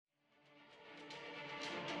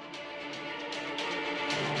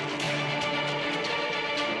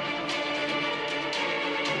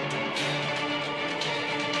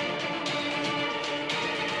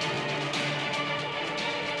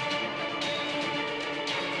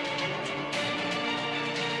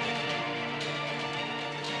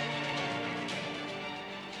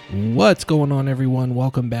What's going on, everyone?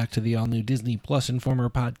 Welcome back to the all-new Disney Plus Informer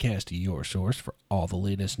podcast, your source for all the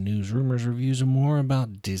latest news, rumors, reviews, and more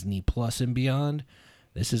about Disney Plus and beyond.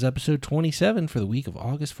 This is episode 27 for the week of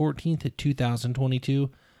August 14th, 2022.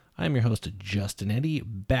 I'm your host, Justin Eddy,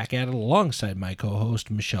 back at it alongside my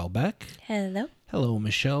co-host, Michelle Beck. Hello. Hello,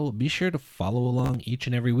 Michelle. Be sure to follow along each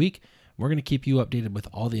and every week. We're going to keep you updated with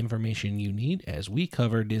all the information you need as we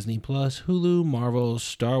cover Disney Plus, Hulu, Marvel,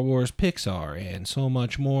 Star Wars, Pixar, and so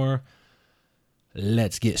much more.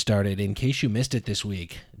 Let's get started. In case you missed it this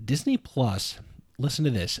week, Disney Plus, listen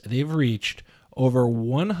to this, they've reached over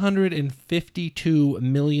 152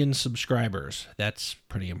 million subscribers. That's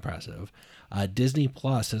pretty impressive. Disney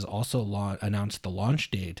Plus has also announced the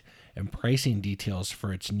launch date and pricing details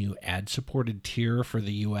for its new ad-supported tier for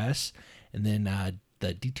the U.S., and then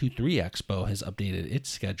the D23 Expo has updated its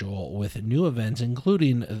schedule with new events,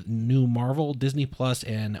 including new Marvel, Disney Plus,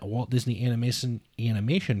 and Walt Disney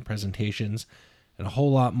Animation presentations, and a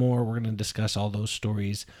whole lot more. We're going to discuss all those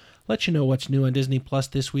stories, let you know what's new on Disney Plus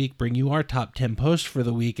this week, bring you our top 10 posts for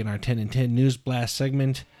the week in our 10 and 10 News Blast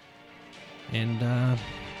segment, and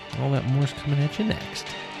all that more is coming at you next.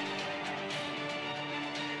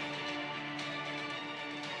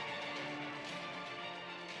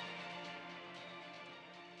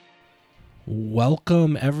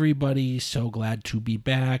 Welcome, everybody. So glad to be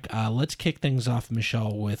back. Let's kick things off,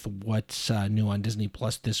 Michelle, with what's new on Disney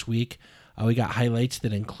Plus this week. We got highlights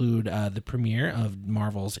that include the premiere of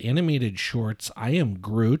Marvel's animated shorts, I Am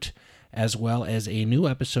Groot, as well as a new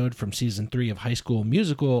episode from Season 3 of High School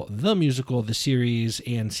Musical, the series,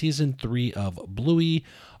 and Season 3 of Bluey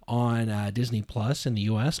on Disney Plus in the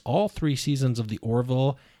U.S. All three seasons of The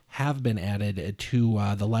Orville have been added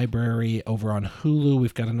to the library over on Hulu.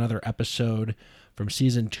 We've got another episode from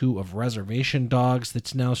Season 2 of Reservation Dogs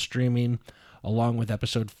that's now streaming, along with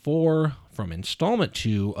Episode 4 from Installment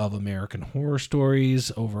 2 of American Horror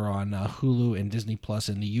Stories over on Hulu and Disney Plus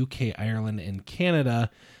in the UK, Ireland, and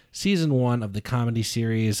Canada. Season 1 of the comedy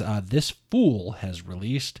series This Fool has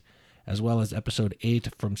released, as well as Episode 8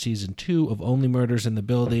 from Season 2 of Only Murders in the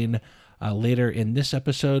Building. Later in this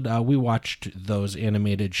episode, we watched those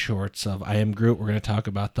animated shorts of I Am Groot. We're going to talk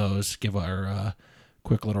about those, give our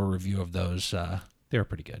quick little review of those. They were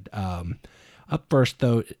pretty good. Up first,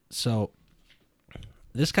 though, so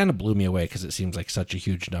this kind of blew me away because it seems like such a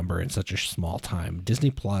huge number in such a small time.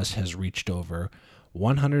 Disney Plus has reached over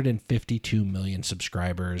 152 million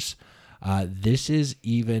subscribers. This is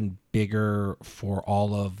even bigger for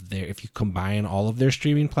all of their, if you combine all of their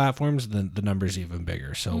streaming platforms, then the number's even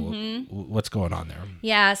bigger. So what's going on there?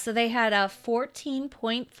 Yeah, so they had a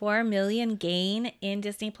 14.4 million gain in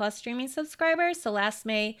Disney Plus streaming subscribers. So last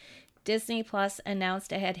May, Disney Plus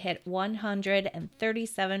announced it had hit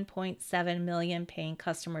 137.7 million paying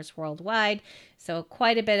customers worldwide. So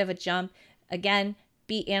quite a bit of a jump. Again,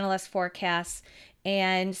 beat analyst forecasts.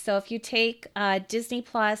 And so if you take Disney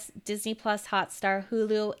Plus, Hotstar,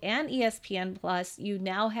 Hulu, and ESPN Plus, you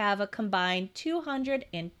now have a combined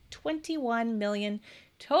 221 million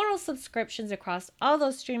total subscriptions across all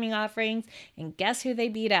those streaming offerings. And guess who they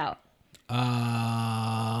beat out?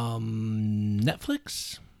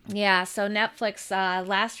 Netflix? Yeah, so Netflix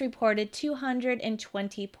last reported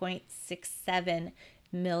 220.67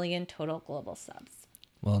 million total global subs.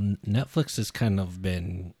 Well, Netflix has kind of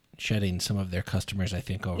been shedding some of their customers, I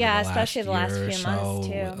think, over especially the last few months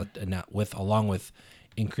too. Along with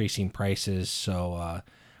increasing prices. So I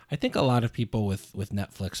think a lot of people with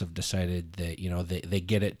Netflix have decided that, you know, they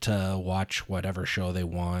get it to watch whatever show they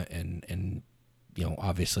want and you know,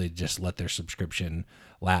 obviously just let their subscription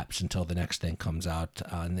lapse until the next thing comes out,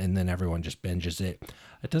 and then everyone just binges it.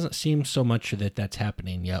 It doesn't seem so much that that's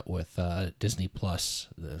happening yet with Disney Plus.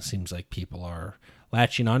 It seems like people are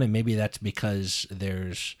latching on, and maybe that's because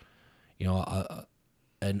there's, you know,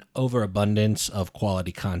 an overabundance of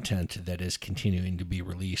quality content that is continuing to be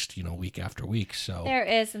released, you know, week after week. So there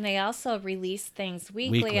is, and they also release things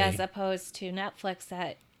weekly. As opposed to Netflix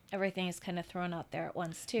that everything is kind of thrown out there at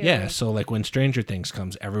once too. Yeah, so like when Stranger Things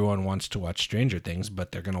comes, everyone wants to watch Stranger Things,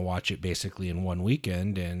 but they're going to watch it basically in one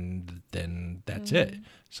weekend, and then that's it.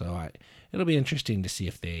 So it'll be interesting to see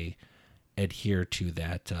if they adhere to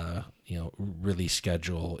that, you know, release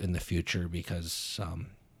schedule in the future, because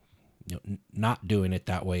you know, not doing it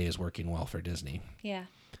that way is working well for Disney. Yeah.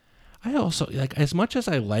 I also, like, as much as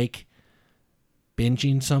I like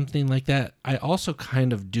binging something like that, I also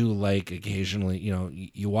kind of do like occasionally, you know,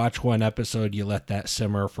 you watch one episode, you let that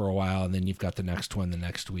simmer for a while, and then you've got the next one the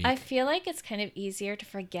next week. I feel like it's kind of easier to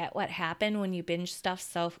forget what happened when you binge stuff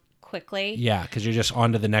so quickly. Yeah, because you're just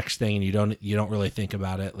on to the next thing, and you don't really think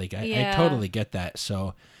about it. Like I totally get that.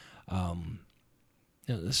 So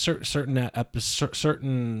certain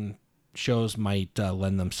shows might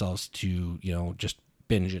lend themselves to just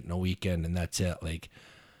binge it in a weekend and that's it. Like,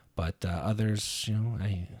 but others,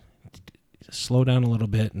 I slow down a little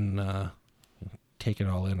bit and take it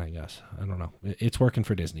all in. I guess I don't know. It's working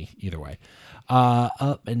for Disney either way.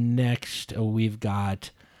 Up next, we've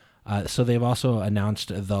got. So they've also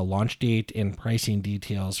announced the launch date and pricing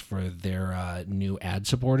details for their new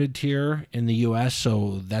ad-supported tier in the U.S.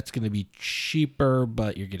 So that's going to be cheaper,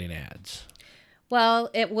 but you're getting ads. Well,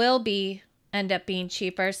 it will end up being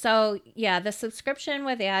cheaper. So yeah, the subscription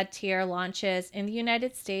with ad tier launches in the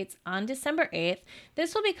United States on December 8th.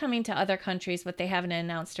 This will be coming to other countries, but they haven't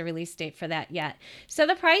announced a release date for that yet. So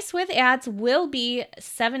the price with ads will be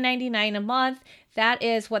 $7.99 a month. That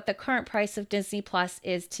is what the current price of Disney Plus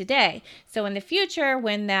is today. So in the future,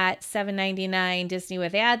 when that $7.99 Disney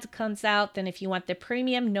with ads comes out, then if you want the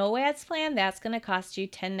premium no ads plan, that's going to cost you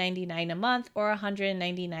 $10.99 a month or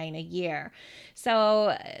 $199 a year.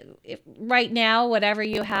 So right now, whatever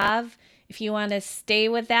you have, if you want to stay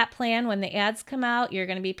with that plan when the ads come out, you're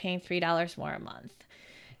going to be paying $3 more a month.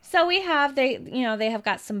 So they have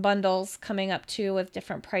got some bundles coming up too with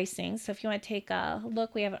different pricing. So if you want to take a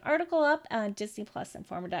look, we have an article up on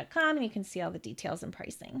DisneyPlusInformer.com and you can see all the details and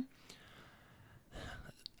pricing.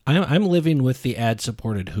 I'm living with the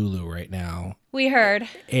ad-supported Hulu right now. We heard.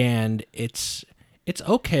 And it's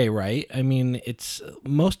okay, right? I mean, it's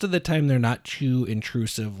most of the time they're not too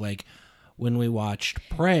intrusive. Like when we watched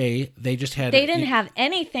Prey, they didn't have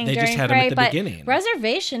anything they during just had Prey, them at the beginning.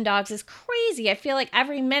 Reservation Dogs is crazy. I feel like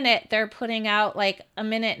every minute they're putting out like a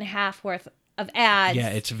minute and a half worth of ads. Yeah,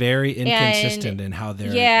 it's very inconsistent in how they're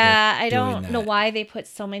I don't know why they put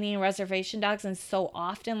so many in Reservation Dogs and so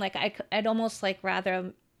often. Like I'd almost like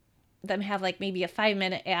rather them have like maybe a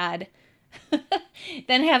 5-minute ad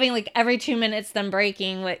than having like every 2 minutes them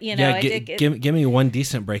breaking what give me one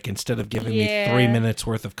decent break instead of giving me 3 minutes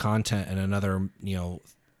worth of content and another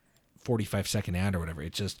 45-second ad or whatever.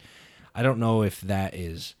 It's just I don't know if that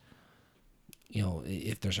is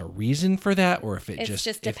if there's a reason for that or if it's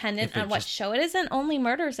just dependent on what show it is. And Only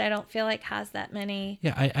Murders I don't feel like has that many.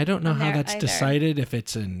 I don't know how that's decided, if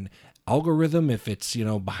it's an algorithm, if it's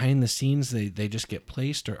behind the scenes they just get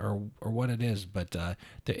placed or what it is, but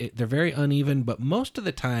they're very uneven, but most of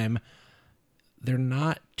the time they're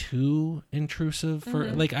not too intrusive for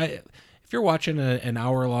if you're watching an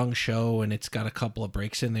hour-long show and it's got a couple of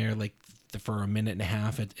breaks in there like for a minute and a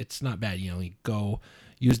half, it's not bad. You go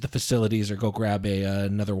use the facilities or go grab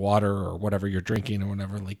another water or whatever you're drinking or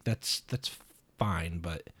whatever, like that's fine,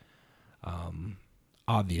 but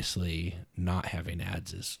obviously not having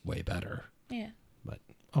ads is way better. Yeah. But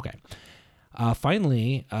okay.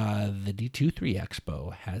 Finally, the D23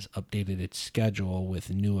 Expo has updated its schedule with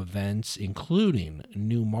new events, including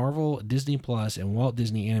new Marvel, Disney Plus, and Walt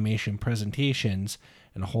Disney Animation presentations,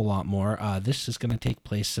 and a whole lot more. This is going to take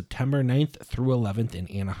place September 9th through 11th in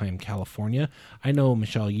Anaheim, California. I know,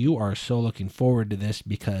 Michelle, you are so looking forward to this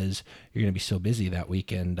because you're going to be so busy that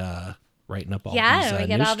weekend writing up all these we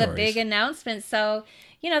get news all stories. The big announcements. So,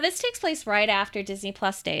 this takes place right after Disney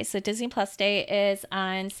Plus Day. So Disney Plus Day is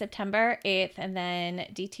on September 8th, and then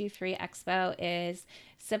D23 Expo is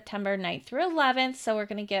September 9th through 11th. So we're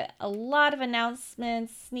going to get a lot of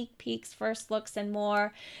announcements, sneak peeks, first looks, and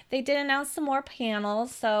more. They did announce some more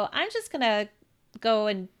panels. So I'm just going to go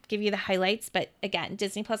and give you the highlights. But again,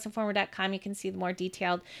 DisneyPlusInformer.com, you can see the more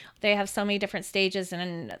detailed. They have so many different stages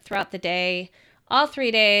and throughout the day. All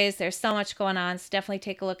 3 days, there's so much going on, so definitely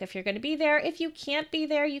take a look if you're going to be there. If you can't be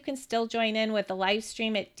there, you can still join in with the live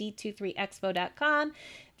stream at d23expo.com,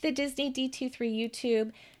 the Disney D23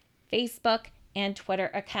 YouTube, Facebook, and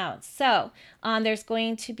Twitter accounts. So there's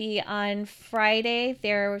going to be on Friday,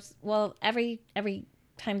 every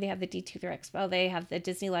time they have the D23 Expo, they have the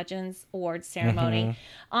Disney Legends Awards ceremony.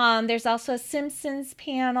 There's also a Simpsons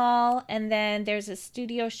panel, and then there's a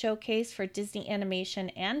studio showcase for Disney Animation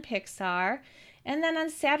and Pixar. And then on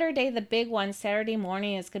Saturday, the big one, Saturday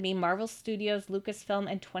morning, is going to be Marvel Studios, Lucasfilm,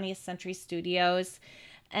 and 20th Century Studios.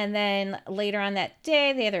 And then later on that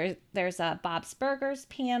day, there's a Bob's Burgers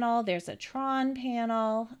panel. There's a Tron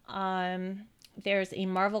panel. There's a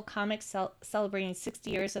Marvel Comics celebrating 60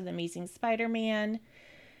 years of The Amazing Spider-Man.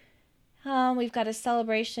 We've got a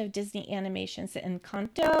celebration of Disney Animation's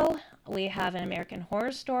Encanto. We have an American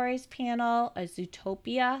Horror Stories panel, a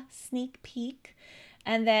Zootopia sneak peek,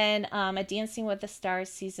 and then a Dancing with the Stars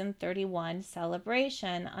Season 31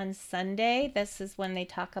 celebration. On Sunday, this is when they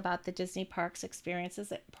talk about the Disney Parks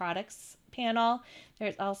Experiences Products panel.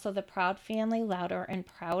 There's also the Proud Family, Louder and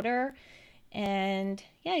Prouder. And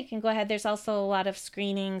yeah, you can go ahead. There's also a lot of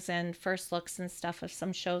screenings and first looks and stuff of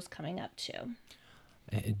some shows coming up too.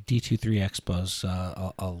 D23 Expo's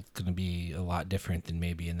going to be a lot different than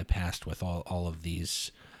maybe in the past with all of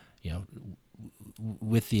these,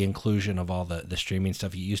 with the inclusion of all the streaming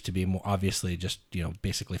stuff. It used to be more obviously just,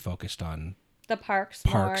 basically focused on the parks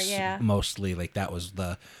more, yeah. Mostly, like that was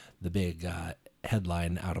the big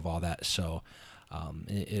headline out of all that. So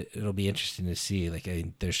it'll be interesting to see. Like,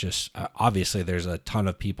 there's just obviously there's a ton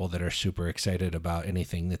of people that are super excited about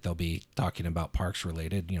anything that they'll be talking about parks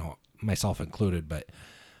related, myself included. But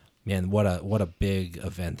man, what a big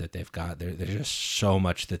event that they've got. There's just so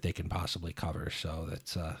much that they can possibly cover. So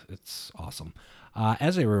it's awesome.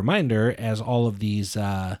 As a reminder, as all of these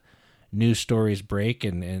news stories break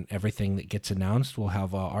and everything that gets announced, we'll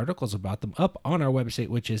have articles about them up on our website,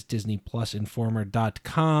 which is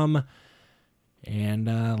DisneyPlusInformer.com.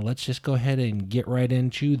 And let's just go ahead and get right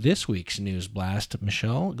into this week's News Blast.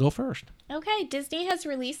 Michelle, go first. Okay, Disney has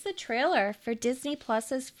released the trailer for Disney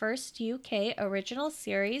Plus's first UK original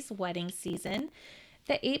series, Wedding Season.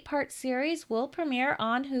 The 8-part series will premiere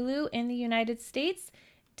on Hulu in the United States,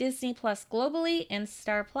 Disney Plus globally, and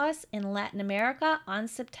Star Plus in Latin America on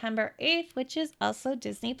September 8th, which is also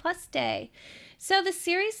Disney Plus Day. So the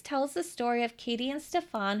series tells the story of Katie and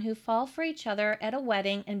Stefan, who fall for each other at a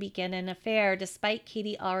wedding and begin an affair, despite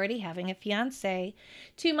Katie already having a fiancé.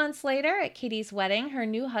 2 months later, at Katie's wedding, her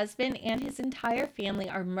new husband and his entire family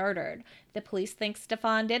are murdered. The police think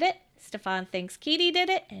Stefan did it, Stefan thinks Katie did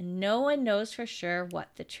it, and no one knows for sure what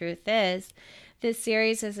the truth is. This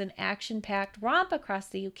series is an action-packed romp across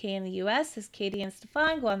the UK and the US as Katie and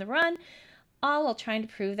Stefan go on the run, all while trying to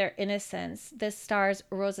prove their innocence. This stars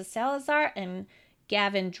Rosa Salazar and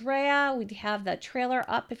Gavin Drea. We have the trailer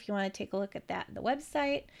up if you want to take a look at that on the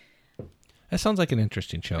website. That sounds like an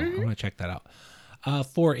interesting show. I'm going to check that out.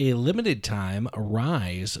 For a limited time,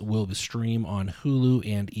 Rise will stream on Hulu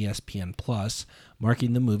and ESPN Plus,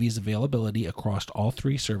 marking the movie's availability across all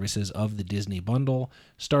 3 services of the Disney bundle.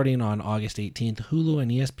 Starting on August 18th, Hulu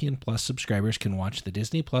and ESPN Plus subscribers can watch the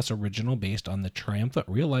Disney Plus original based on the triumphant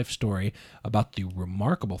real-life story about the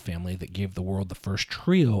remarkable family that gave the world the first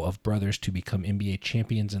trio of brothers to become NBA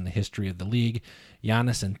champions in the history of the league.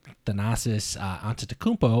 Giannis and Thanasis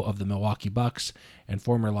Antetokounmpo of the Milwaukee Bucks and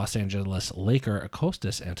former Los Angeles Laker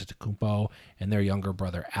Kostas Antetokounmpo and their younger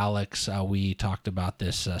brother Alex. We talked about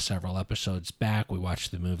this several episodes back. We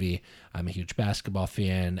watched the movie. I'm a huge basketball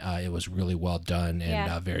fan. It was really well done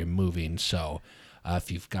and very moving. So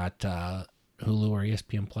if you've got Hulu or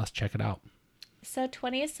ESPN Plus, check it out. So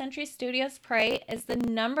 20th Century Studios' Prey is the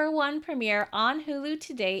 #1 premiere on Hulu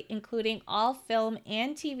to date, including all film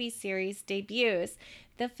and TV series debuts.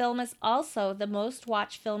 The film is also the most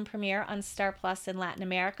watched film premiere on Star Plus in Latin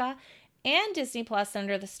America and Disney Plus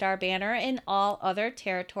under the Star banner in all other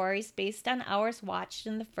territories based on hours watched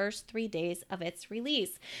in the first 3 days of its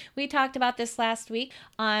release. We talked about this last week.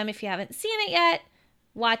 If you haven't seen it yet,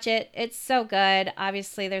 watch it. It's so good.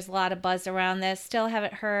 Obviously, there's a lot of buzz around this. Still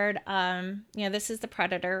haven't heard. This is the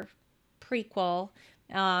Predator prequel.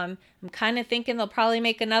 I'm kind of thinking they'll probably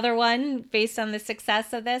make another one based on the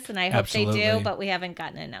success of this, and I hope they do, but we haven't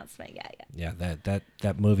gotten an announcement yet. Yeah,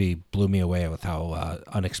 that movie blew me away with how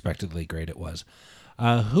unexpectedly great it was.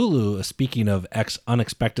 Hulu, speaking of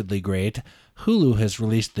unexpectedly great, Hulu has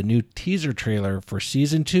released the new teaser trailer for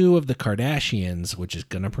Season 2 of The Kardashians, which is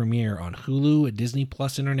going to premiere on Hulu, Disney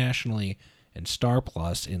Plus internationally, and Star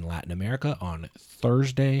Plus in Latin America on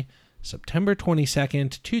Thursday, September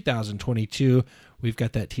 22nd, 2022. We've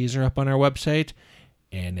got that teaser up on our website,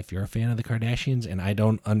 and if you're a fan of The Kardashians, and I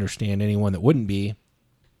don't understand anyone that wouldn't be,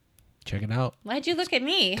 check it out. Why'd you look at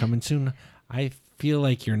me? Coming soon. I feel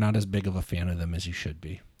like you're not as big of a fan of them as you should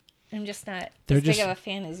be. I'm just not as big of a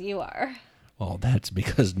fan as you are. Well, that's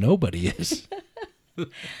because nobody is.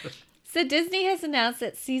 So Disney has announced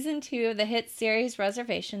that Season 2 of the hit series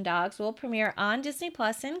Reservation Dogs will premiere on Disney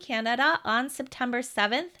Plus in Canada on September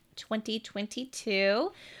 7th,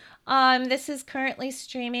 2022. This is currently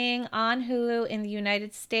streaming on Hulu in the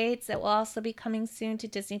United States. It will also be coming soon to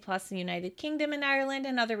Disney Plus in the United Kingdom and Ireland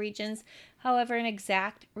and other regions. However, an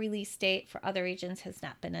exact release date for other regions has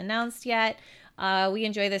not been announced yet. We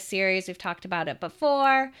enjoy this series. We've talked about it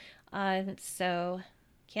before. So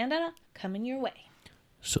Canada, coming your way.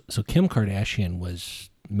 So Kim Kardashian was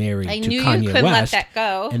married to Kanye West. I knew you couldn't let that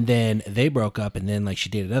go. And then they broke up, and then she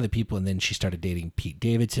dated other people, and then she started dating Pete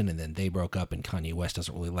Davidson, and then they broke up, and Kanye West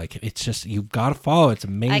doesn't really like it. It's just, you've got to follow. It's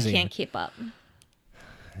amazing. I can't keep up.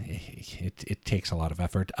 It takes a lot of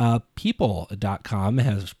effort. People.com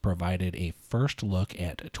has provided a first look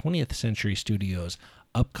at 20th Century Studios'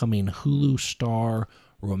 upcoming Hulu Star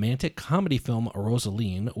romantic comedy film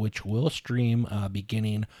Rosaline, which will stream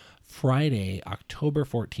beginning Friday, October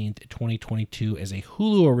 14th, 2022, as a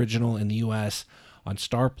Hulu original in the U.S., on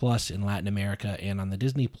Star Plus in Latin America, and on the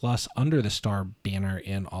Disney Plus under the Star banner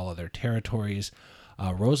in all other territories.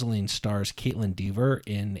 Rosaline stars Caitlin Dever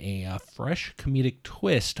in a fresh comedic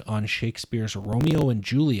twist on Shakespeare's Romeo and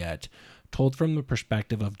Juliet, told from the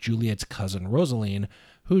perspective of Juliet's cousin Rosaline,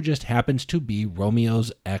 who just happens to be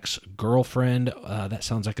Romeo's ex-girlfriend. That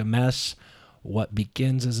sounds like a mess. What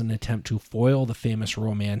begins as an attempt to foil the famous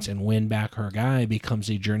romance and win back her guy becomes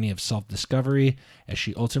a journey of self-discovery as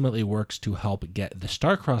she ultimately works to help get the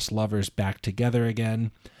star-crossed lovers back together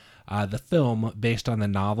again. The film, based on the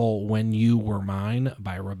novel When You Were Mine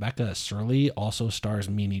by Rebecca Surley, also stars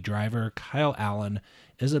Minnie Driver, Kyle Allen,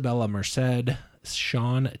 Isabella Merced,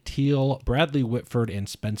 Sean Teal, Bradley Whitford, and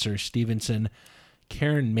Spencer Stevenson.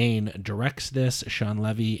 Karen Main directs this. Sean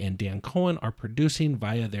Levy and Dan Cohen are producing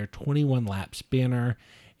via their 21 Laps banner.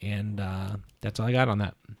 And that's all I got on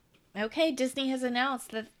that. Okay, Disney has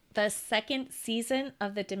announced that the second season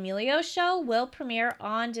of The D'Amelio Show will premiere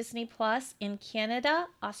on Disney Plus in Canada,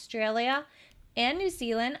 Australia, and New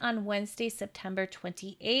Zealand on Wednesday, September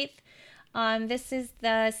 28th. This is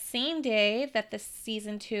the same day that the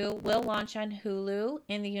season 2 will launch on Hulu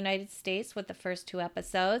in the United States with the first 2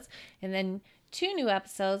 episodes, and then 2 new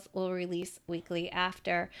episodes will release weekly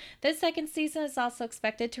after. The second season is also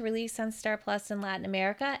expected to release on Star Plus in Latin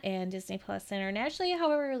America and Disney Plus internationally.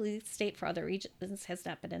 However, release date for other regions has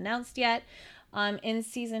not been announced yet. In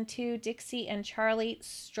season 2, Dixie and Charlie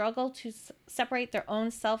struggle to separate their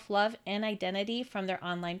own self-love and identity from their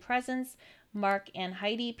online presence. Mark and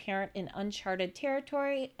Heidi parent in uncharted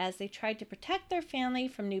territory as they try to protect their family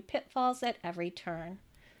from new pitfalls at every turn.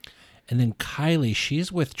 And then Kylie,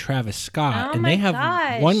 she's with Travis Scott, and they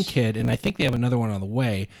have one kid, and I think they have another one on the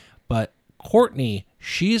way. But Courtney,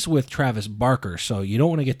 she's with Travis Barker, so you don't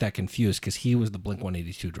want to get that confused because he was the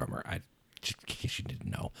Blink-182 drummer. Just in case you didn't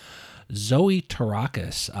know. Zoe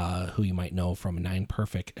Tarakis, who you might know from 9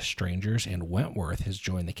 Perfect Strangers and Wentworth, has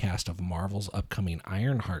joined the cast of Marvel's upcoming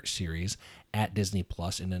Ironheart series at Disney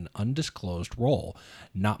Plus in an undisclosed role.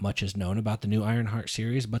 Not much is known about the new Ironheart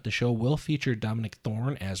series, but the show will feature Dominic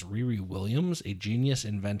Thorne as Riri Williams, a genius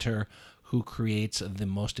inventor who creates the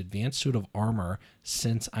most advanced suit of armor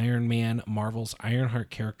since Iron Man. Marvel's Ironheart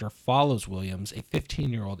character follows Williams, a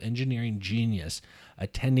 15-year-old engineering genius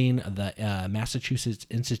attending the Massachusetts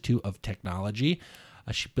Institute of Technology.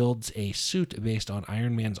 She builds a suit based on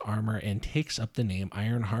Iron Man's armor and takes up the name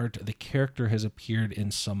Ironheart. The character has appeared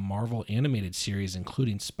in some Marvel animated series,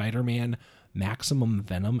 including Spider-Man, Maximum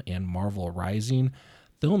Venom, and Marvel Rising.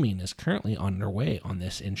 Filming is currently underway on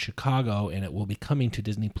this in Chicago, and it will be coming to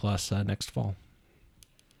Disney Plus next fall.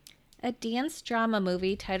 A dance drama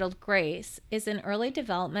movie titled Grace is in early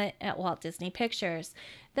development at Walt Disney Pictures.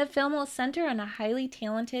 The film will center on a highly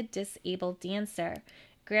talented disabled dancer.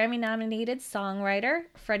 Grammy-nominated songwriter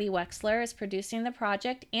Freddie Wexler is producing the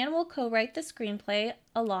project and will co-write the screenplay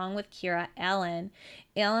along with Kira Allen.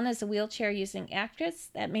 Allen is a wheelchair-using actress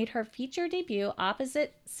that made her feature debut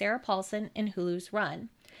opposite Sarah Paulson in Hulu's Run.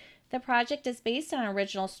 The project is based on an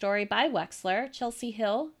original story by Wexler. Chelsea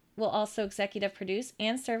Hill will also executive produce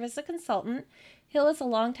and serve as a consultant. Hill is a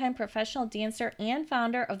longtime professional dancer and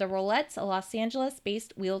founder of the Rollettes, a Los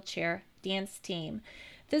Angeles-based wheelchair dance team.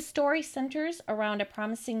 This story centers around a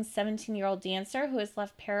promising 17-year-old dancer who is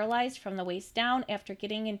left paralyzed from the waist down after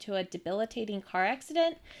getting into a debilitating car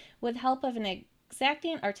accident. With help of an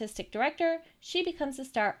exacting artistic director, she becomes the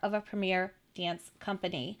star of a premier dance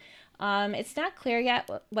company. It's not clear yet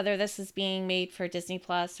whether this is being made for Disney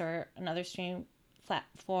Plus or another streaming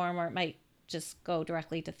platform, or it might just go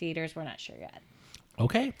directly to theaters. We're not sure yet.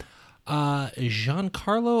 Okay.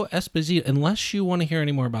 Giancarlo Esposito, unless you want to hear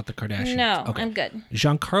any more about the Kardashians. No, okay. I'm good.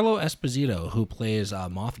 Giancarlo Esposito, who plays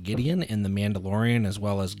Moff Gideon in The Mandalorian, as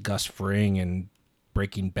well as Gus Fring in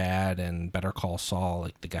Breaking Bad and Better Call Saul.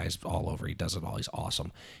 Like, the guy's all over. He does it all. He's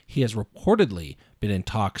awesome. He has reportedly been in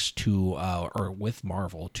talks to, or with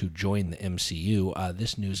Marvel to join the MCU.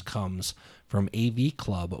 This news comes from AV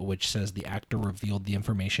Club, which says the actor revealed the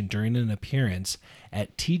information during an appearance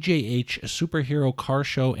at TJH Superhero Car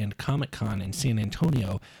Show and Comic-Con in San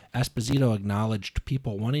Antonio. Esposito acknowledged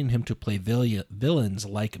people wanting him to play villains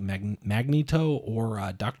like Magneto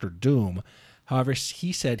or Doctor Doom. However,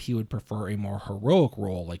 he said he would prefer a more heroic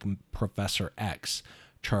role like Professor X.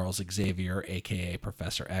 Charles Xavier, a.k.a.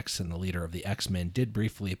 Professor X and the leader of the X-Men, did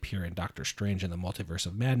briefly appear in Doctor Strange in the Multiverse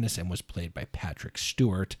of Madness and was played by Patrick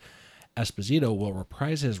Stewart. Esposito will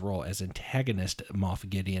reprise his role as antagonist Moff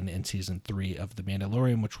Gideon in Season 3 of The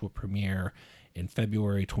Mandalorian, which will premiere in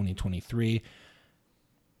February 2023.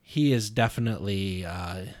 he is definitely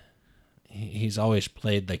he's always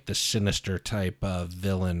played like the sinister type of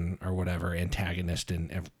villain or whatever, antagonist in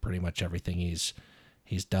pretty much everything he's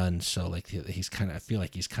done. So like he's kind of, I feel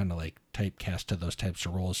like he's kind of like typecast to those types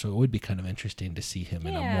of roles. So it would be kind of interesting to see him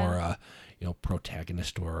in a more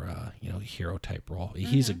protagonist or hero type role.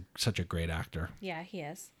 He's such a great actor. Yeah, he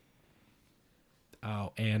is.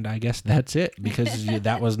 Oh, and I guess that's it, because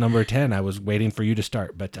that was number 10. I was waiting for you to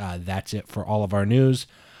start, but that's it for all of our news.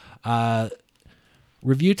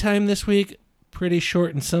 Review time this week, pretty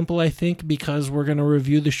short and simple, I think, because we're going to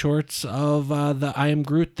review the shorts of the I Am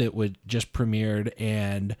Groot that would just premiered,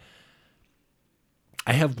 and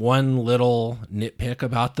I have one little nitpick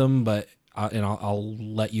about them, but I'll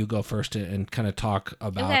let you go first and kind of talk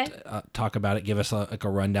about it. Give us a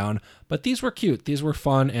rundown. But these were cute. These were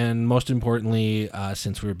fun, and most importantly,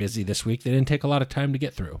 since we were busy this week, they didn't take a lot of time to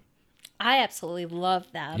get through. I absolutely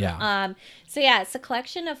love them. Yeah. It's a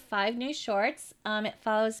collection of 5 new shorts. It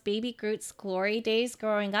follows baby Groot's glory days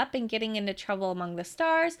growing up and getting into trouble among the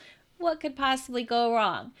stars. What could possibly go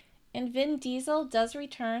wrong? And Vin Diesel does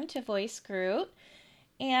return to voice Groot,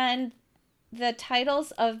 and the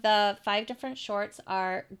titles of the 5 different shorts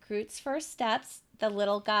are Groot's First Steps, The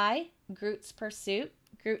Little Guy, Groot's Pursuit,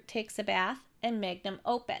 Groot Takes a Bath, and Magnum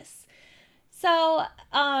Opus. So,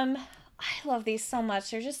 I love these so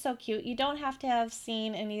much. They're just so cute. You don't have to have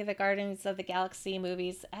seen any of the Guardians of the Galaxy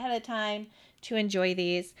movies ahead of time to enjoy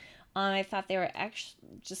these. I thought they were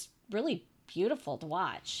actually just really beautiful to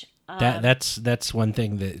watch. That's one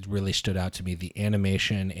thing that really stood out to me. The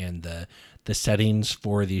animation and the settings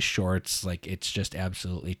for these shorts, like, it's just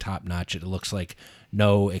absolutely top notch. It looks like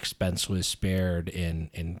no expense was spared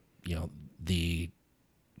in the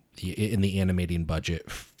animating budget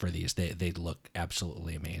for these. They look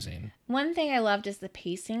absolutely amazing. One thing I loved is the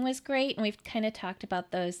pacing was great, and we've kind of talked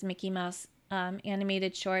about those Mickey Mouse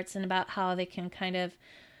animated shorts and about how they can kind of,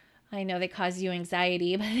 I know they cause you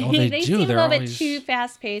anxiety, but they seem a little bit too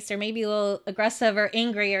fast-paced or maybe a little aggressive or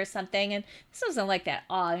angry or something. And this wasn't like that at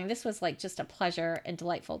all. I mean, this was like just a pleasure and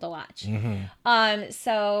delightful to watch. Mm-hmm.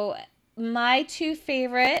 So my 2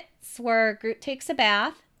 favorites were Groot Takes a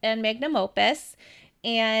Bath and Magnum Opus.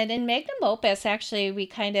 And in Magnum Opus, actually, we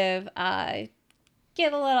kind of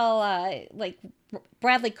get a little,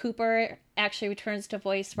 Bradley Cooper actually returns to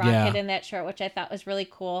voice Rocket in that short, which I thought was really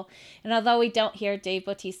cool. And although we don't hear Dave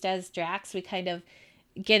Bautista as Drax, we kind of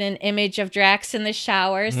get an image of Drax in the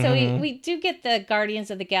shower. So we do get the Guardians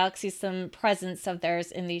of the Galaxy, some presence of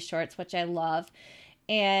theirs in these shorts, which I love.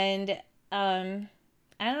 And I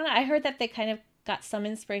don't know, I heard that they kind of got some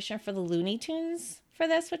inspiration for the Looney Tunes for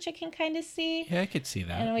this, which I can kind of see. Yeah, I could see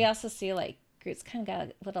that. And we also see, like, Groot's kind of got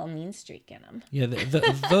a little mean streak in him. Yeah,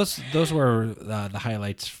 those were the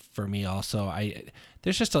highlights for me. Also,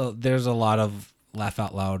 there's a lot of laugh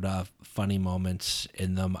out loud funny moments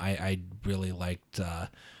in them. I really liked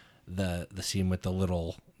the scene with the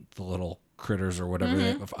little critters or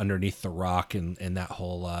whatever underneath the rock and that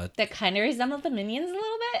whole that kind of resembled the Minions a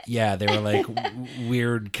little bit. Yeah, they were like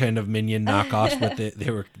weird kind of Minion knockoffs, but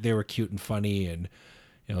they were cute and funny. And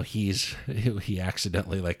he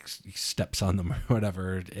accidentally like steps on them or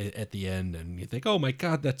whatever at the end, and you think, oh my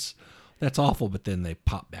god, that's awful, but then they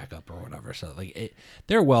pop back up or whatever. So like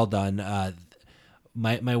they're well done.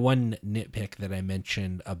 My one nitpick that I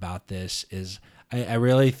mentioned about this is I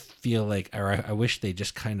really feel like, or I wish they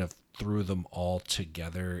just kind of threw them all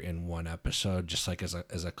together in one episode, just like as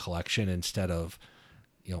a collection, instead of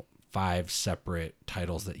 5 separate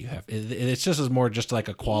titles that you have. It's just as more just like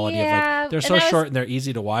a quality of like, they're so short and they're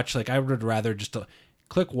easy to watch. Like I would rather just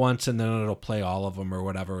click once and then it'll play all of them or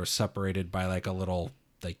whatever, separated by like a little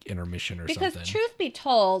like intermission or something. Because truth be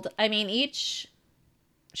told, I mean, each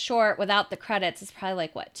short without the credits is probably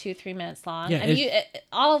like 2-3 minutes long. Yeah, and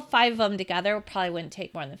all 5 of them together probably wouldn't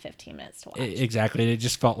take more than 15 minutes to watch. Exactly. It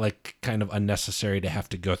just felt like kind of unnecessary to have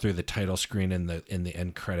to go through the title screen and the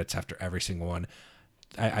end credits after every single one.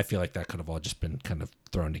 I feel like that could have all just been kind of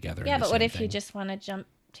thrown together. Yeah, but what if you just want to jump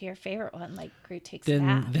to your favorite one, like Groot Takes a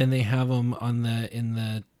Bath? Then they have them on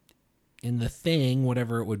in the thing,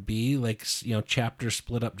 whatever it would be, like chapters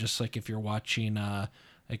split up, just like if you're watching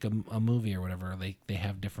like a movie or whatever. They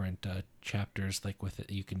have different chapters, like with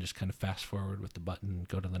it. You can just kind of fast forward with the button and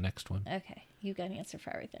go to the next one. Okay, you got an answer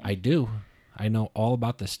for everything. I do. I know all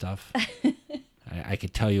about this stuff. I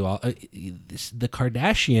could tell you all the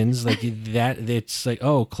Kardashians, like that. It's like,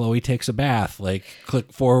 oh, Khloe takes a bath. Like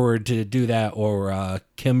click forward to do that, or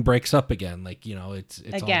Kim breaks up again. Like it's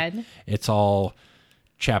again. It's all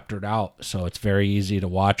chaptered out, so it's very easy to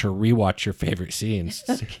watch or rewatch your favorite scenes.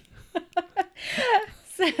 So,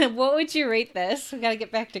 what would you rate this? We got to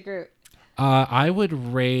get back to Groot. I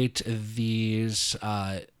would rate these.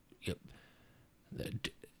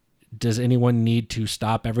 Does anyone need to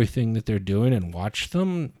stop everything that they're doing and watch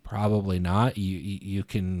them? Probably not. You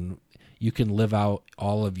can live out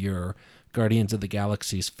all of your Guardians of the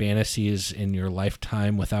Galaxy's fantasies in your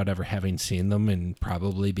lifetime without ever having seen them and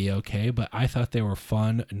probably be okay. But I thought they were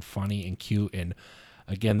fun and funny and cute. And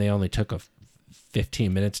again, they only took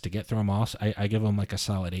 15 minutes to get through them all. So I give them like a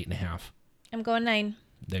solid 8.5. I'm going 9.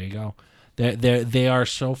 There you go. They are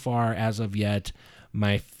so far as of yet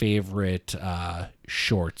my favorite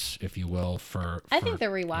shorts, if you will. I think they're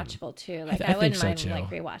rewatchable too. Like I I wouldn't think so, mind too. like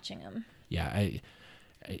rewatching them. Yeah, I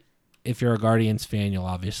if you're a Guardians fan, you'll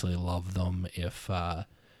obviously love them. If I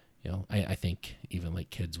think even like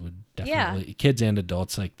kids would definitely, kids and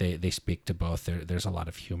adults, like they speak to both. There's a lot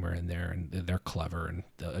of humor in there, and they're clever. And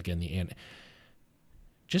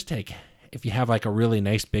just take, if you have like a really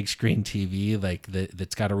nice big screen TV, like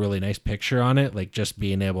that's got a really nice picture on it, like just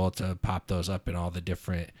being able to pop those up in all the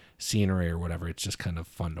different scenery or whatever, it's just kind of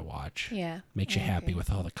fun to watch. Yeah, makes you happy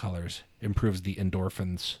with all the colors, improves the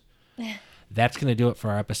endorphins. That's going to do it for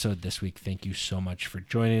our episode this week. Thank you so much for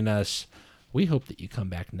joining us. We hope that you come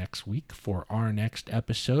back next week for our next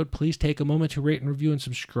episode. Please take a moment to rate and review and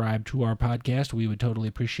subscribe to our podcast. We would totally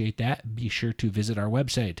appreciate that. Be sure to visit our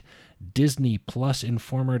website,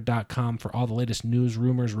 DisneyPlusInformer.com, for all the latest news,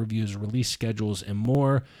 rumors, reviews, release schedules, and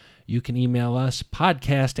more. You can email us,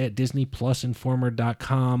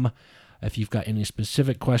 podcast@DisneyPlusInformer.com. If you've got any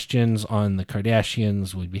specific questions on the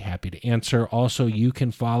Kardashians, we'd be happy to answer. Also, you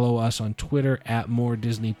can follow us on Twitter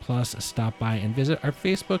 @MoreDisneyPlus. Stop by and visit our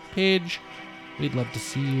Facebook page. We'd love to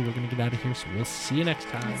see you. We're going to get out of here, so we'll see you next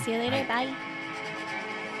time. See you later. Bye.